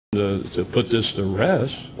to put this to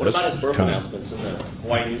rest. What about his birth announcements in the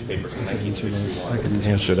Hawaiian newspapers in 1961? I can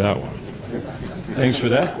answer that one. Thanks for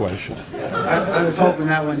that question. I was hoping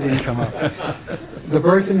that one didn't come up. The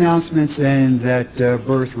birth announcements and that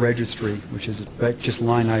birth registry, which is just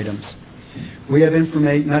line items. We have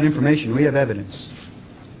not information, we have evidence.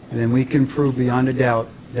 And then we can prove beyond a doubt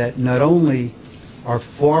that not only are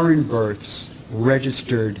foreign births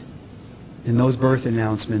registered in those birth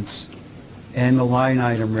announcements and the line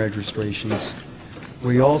item registrations,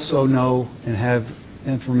 we also know and have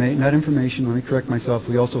let me correct myself,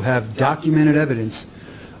 we also have documented evidence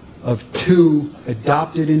of 2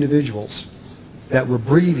 adopted individuals that were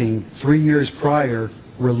breathing 3 years prior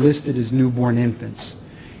were listed as newborn infants.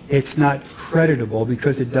 It's not creditable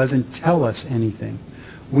because it doesn't tell us anything.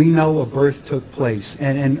 We know a birth took place,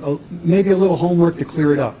 and maybe a little homework to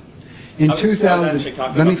clear it up. In 2000,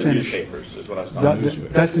 let me finish.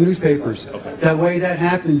 That's the newspapers. Okay. The way that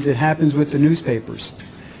happens, it happens with the newspapers.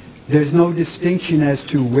 There's no distinction as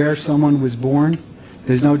to where someone was born.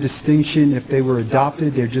 There's no distinction if they were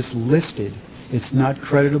adopted. They're just listed. It's not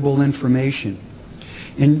creditable information.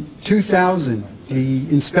 In 2000, the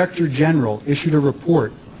Inspector General issued a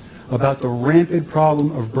report about the rampant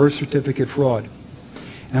problem of birth certificate fraud.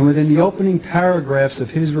 And within the opening paragraphs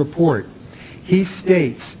of his report, he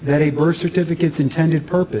states that a birth certificate's intended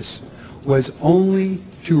purpose was only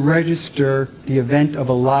to register the event of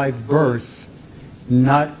a live birth,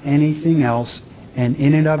 not anything else, and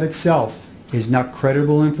in and of itself is not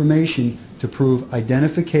credible information to prove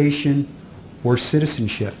identification or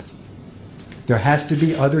citizenship. There has to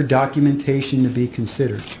be other documentation to be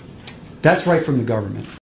considered. That's right from the government.